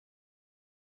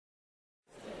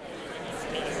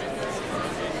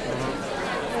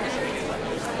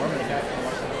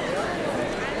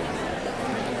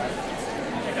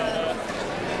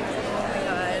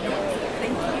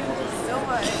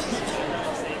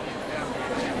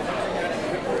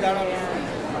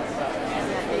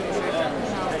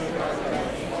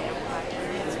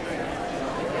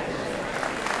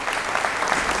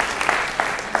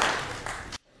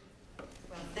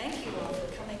thank you all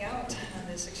for coming out on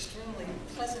this extremely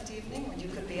pleasant evening when you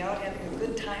could be out having a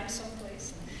good time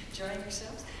someplace and enjoying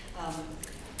yourselves.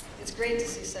 It's great to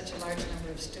see such a large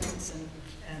number of students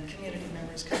and community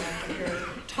members come up and here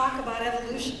talk about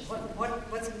evolution.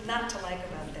 What's not to like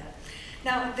about that?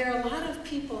 Now, there are a lot of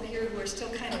people here who are still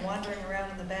kind of wandering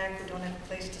around in the back who don't have a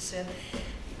place to sit.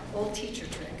 Old teacher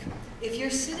trick. If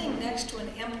you're sitting next to an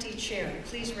empty chair,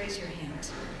 please raise your hand.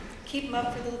 Keep them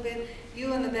up for a little bit.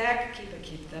 You in the back,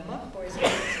 keep them up, boys and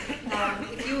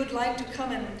girls. If you would like to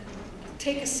come and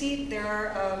take a seat, there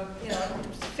are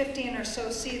 15 or so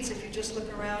seats if you just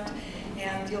look around,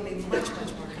 and you'll be much,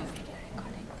 much more comfortable.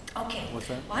 Okay, What's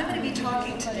that? well, I'm going to be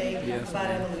talking today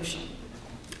about evolution.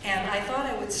 And I thought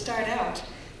I would start out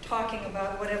talking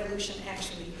about what evolution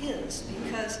actually is,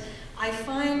 because I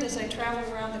find as I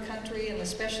travel around the country, and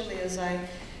especially as I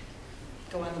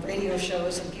go on the radio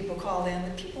shows and people call in,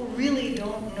 that people really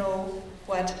don't know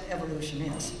what evolution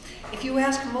is. If you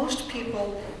ask most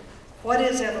people, what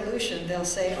is evolution? They'll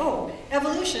say, oh,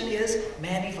 evolution is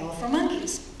man evolved from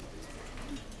monkeys.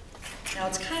 Now,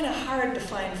 it's kind of hard to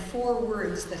find 4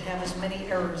 words that have as many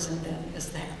errors in them as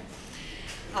that.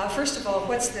 First of all,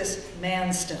 what's this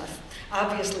man stuff?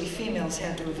 Obviously, females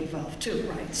had to have evolved too,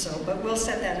 right? So, but we'll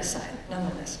set that aside,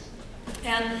 nonetheless.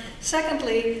 And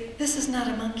secondly, this is not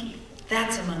a monkey.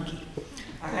 That's a monkey,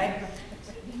 all right?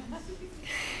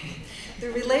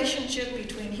 The relationship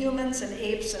between humans and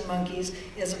apes and monkeys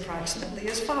is approximately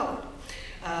as follows.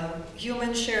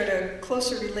 Humans shared a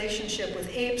closer relationship with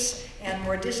apes and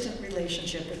more distant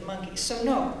relationship with monkeys. So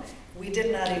no, we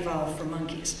did not evolve from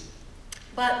monkeys.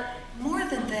 But more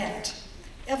than that,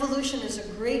 evolution is a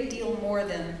great deal more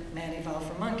than man evolved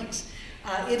from monkeys.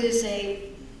 It is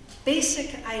a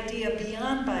basic idea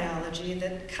beyond biology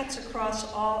that cuts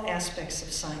across all aspects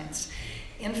of science.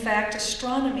 In fact,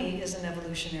 astronomy is an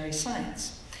evolutionary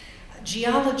science.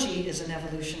 Geology is an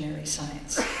evolutionary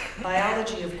science.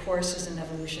 Biology, of course, is an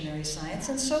evolutionary science,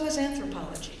 and so is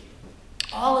anthropology.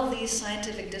 All of these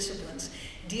scientific disciplines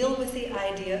deal with the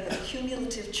idea of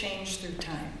cumulative change through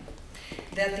time,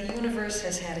 that the universe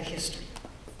has had a history.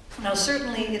 Now,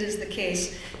 certainly it is the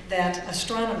case that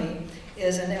astronomy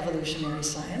is an evolutionary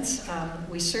science.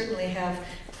 We certainly have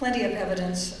plenty of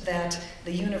evidence that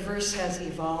the universe has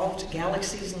evolved.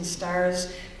 Galaxies and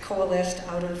stars coalesced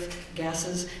out of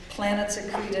gases. Planets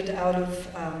accreted out of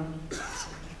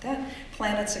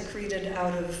planets accreted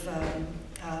out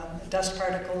of dust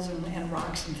particles and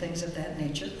rocks and things of that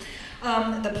nature.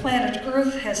 The planet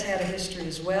Earth has had a history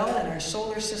as well, and our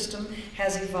solar system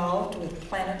has evolved with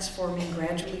planets forming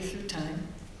gradually through time.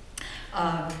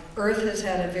 Earth has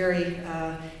had a very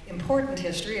important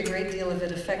history, a great deal of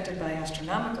it affected by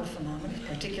astronomical phenomena,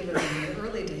 particularly in the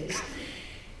early days.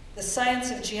 The science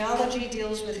of geology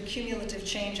deals with the cumulative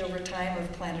change over time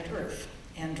of planet Earth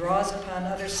and draws upon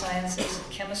other sciences,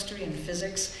 chemistry and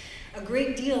physics. A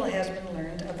great deal has been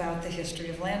learned about the history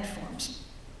of landforms.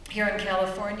 Here in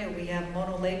California, we have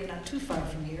Mono Lake, not too far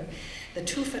from here. The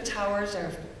tufa towers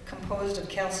are composed of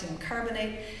calcium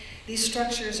carbonate. These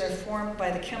structures are formed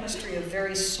by the chemistry of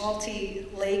very salty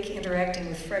lake interacting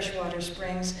with freshwater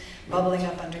springs, bubbling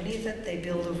up underneath it. They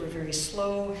build over very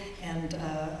slow and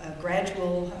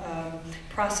gradual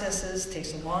processes. It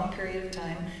takes a long period of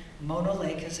time. Mono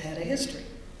Lake has had a history.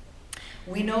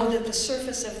 We know that the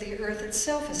surface of the Earth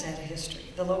itself has had a history.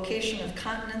 The location of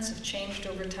continents have changed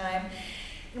over time.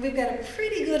 And we've got a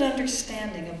pretty good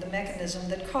understanding of the mechanism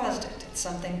that caused it. It's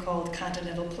something called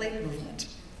continental plate movement.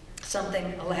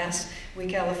 Something, alas, we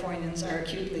Californians are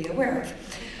acutely aware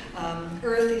of.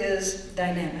 Earth is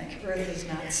dynamic. Earth is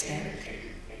not static.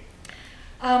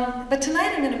 But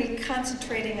tonight I'm going to be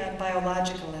concentrating on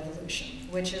biological evolution,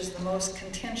 which is the most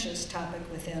contentious topic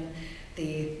within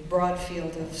the broad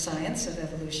field of science of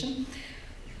evolution.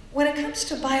 When it comes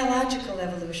to biological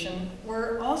evolution,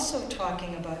 we're also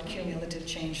talking about cumulative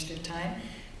change through time.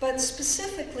 But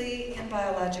specifically in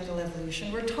biological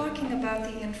evolution, we're talking about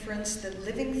the inference that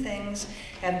living things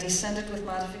have descended with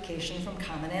modification from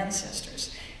common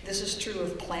ancestors. This is true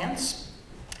of plants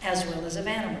as well as of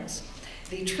animals.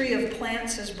 The tree of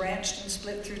plants has branched and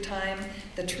split through time.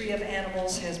 The tree of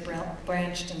animals has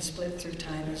branched and split through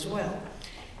time as well.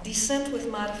 Descent with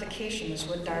modification is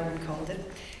what Darwin called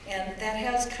it. And that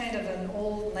has kind of an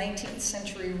old 19th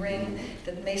century ring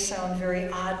that may sound very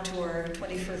odd to our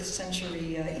 21st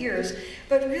century ears,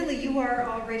 but really you are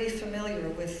already familiar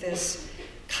with this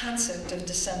concept of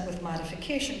descent with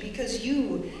modification because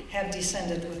you have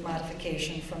descended with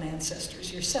modification from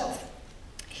ancestors yourself.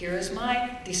 Here is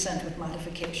my descent with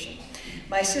modification.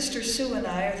 My sister Sue and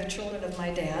I are the children of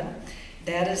my dad.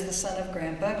 Dad is the son of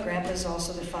Grandpa. Grandpa is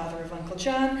also the father of Uncle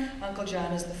John. Uncle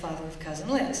John is the father of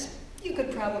Cousin Liz. You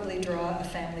could probably draw a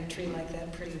family tree like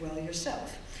that pretty well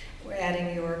yourself. We're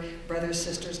adding your brothers,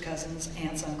 sisters, cousins,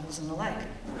 aunts, uncles, and the like.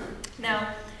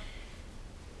 Now,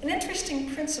 an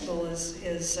interesting principle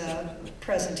is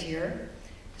present here.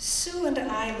 Sue and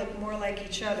I look more like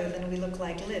each other than we look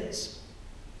like Liz.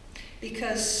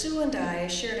 Because Sue and I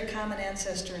shared a common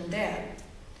ancestor in Dad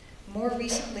more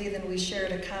recently than we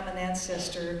shared a common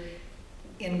ancestor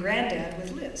in Granddad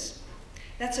with Liz.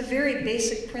 That's a very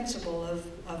basic principle of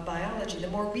biology. The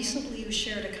more recently you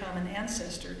shared a common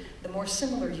ancestor, the more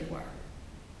similar you are.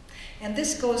 And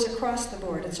this goes across the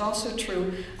board. It's also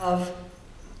true of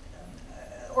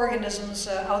organisms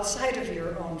outside of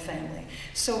your own family.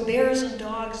 So bears and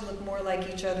dogs look more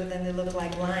like each other than they look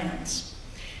like lions.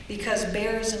 Because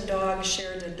bears and dogs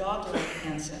shared a dog-like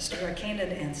ancestor, a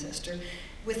canid ancestor,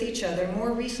 with each other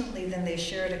more recently than they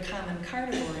shared a common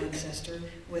carnivore ancestor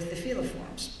with the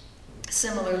feliforms.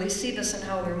 Similarly, cebus and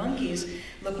howler monkeys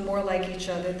look more like each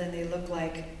other than they look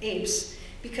like apes,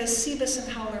 because cebus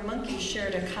and howler monkeys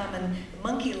shared a common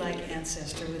monkey-like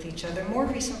ancestor with each other more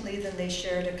recently than they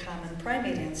shared a common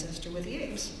primate ancestor with the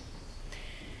apes.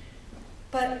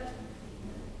 But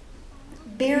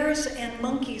bears and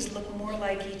monkeys look more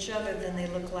like each other than they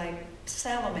look like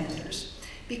salamanders,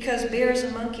 because bears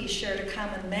and monkeys shared a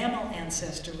common mammal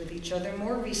ancestor with each other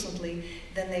more recently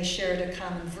than they shared a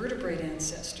common vertebrate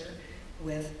ancestor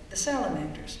with the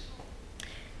salamanders.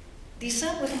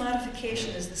 Descent with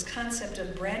modification is this concept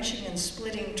of branching and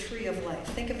splitting tree of life.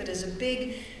 Think of it as a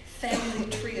big family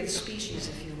tree of species,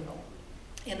 if you will,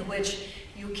 in which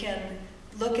you can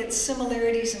look at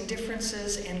similarities and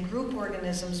differences and group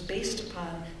organisms based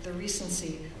upon the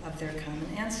recency of their common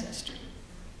ancestor.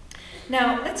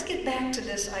 Now, let's get back to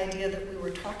this idea that we were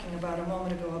talking about a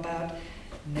moment ago about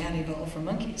man evolved from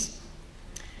monkeys.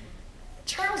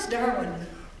 Charles Darwin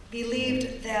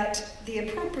believed that the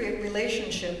appropriate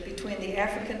relationship between the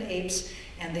African apes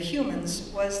and the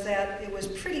humans was that it was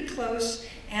pretty close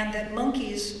and that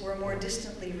monkeys were more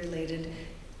distantly related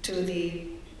to the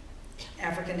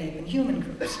African ape and human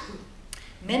groups.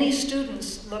 Many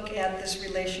students look at this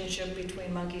relationship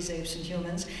between monkeys, apes, and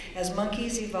humans as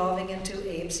monkeys evolving into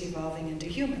apes, evolving into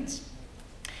humans.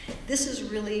 This is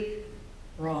really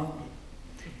wrong.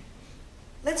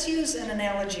 Let's use an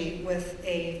analogy with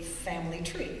a family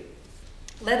tree.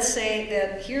 Let's say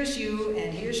that here's you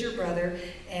and here's your brother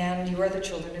and you are the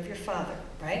children of your father,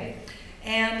 right?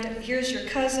 And here's your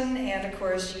cousin, and of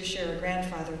course you share a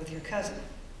grandfather with your cousin.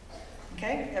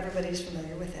 Okay? Everybody's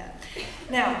familiar with that.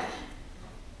 Now,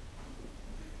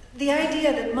 the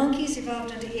idea that monkeys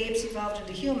evolved into apes, evolved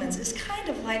into humans, is kind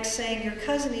of like saying your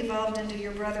cousin evolved into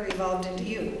your brother, evolved into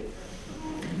you.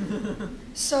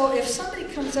 So if somebody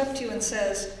comes up to you and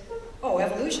says, oh,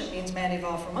 evolution means man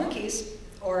evolved from monkeys,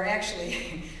 or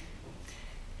actually,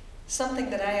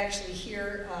 something that I actually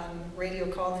hear on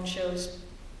radio call-in shows,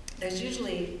 there's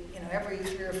usually, every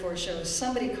 3 or 4 shows,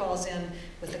 somebody calls in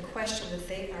with a question that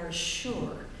they are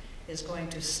sure is going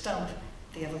to stump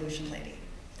the evolution lady.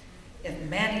 If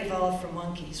man evolved from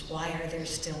monkeys, why are there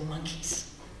still monkeys?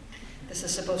 This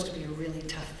is supposed to be a really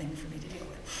tough thing for me to deal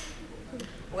with.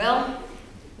 Well,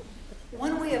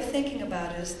 one way of thinking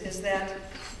about it is that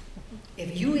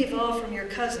if you evolved from your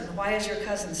cousin, why is your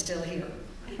cousin still here?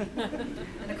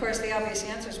 And of course, the obvious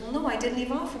answer is, well, no, I didn't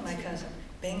evolve from my cousin.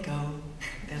 Bingo.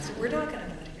 That's what we're talking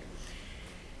about here.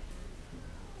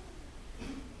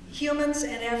 Humans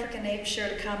and African apes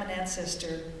shared a common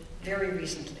ancestor very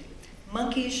recently.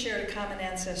 Monkeys shared a common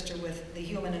ancestor with the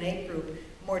human and ape group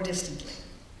more distantly.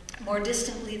 More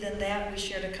distantly than that, we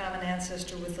shared a common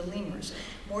ancestor with the lemurs.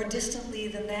 More distantly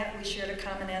than that, we shared a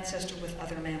common ancestor with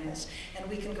other mammals. And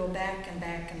we can go back and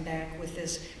back and back with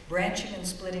this branching and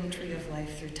splitting tree of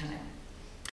life through time.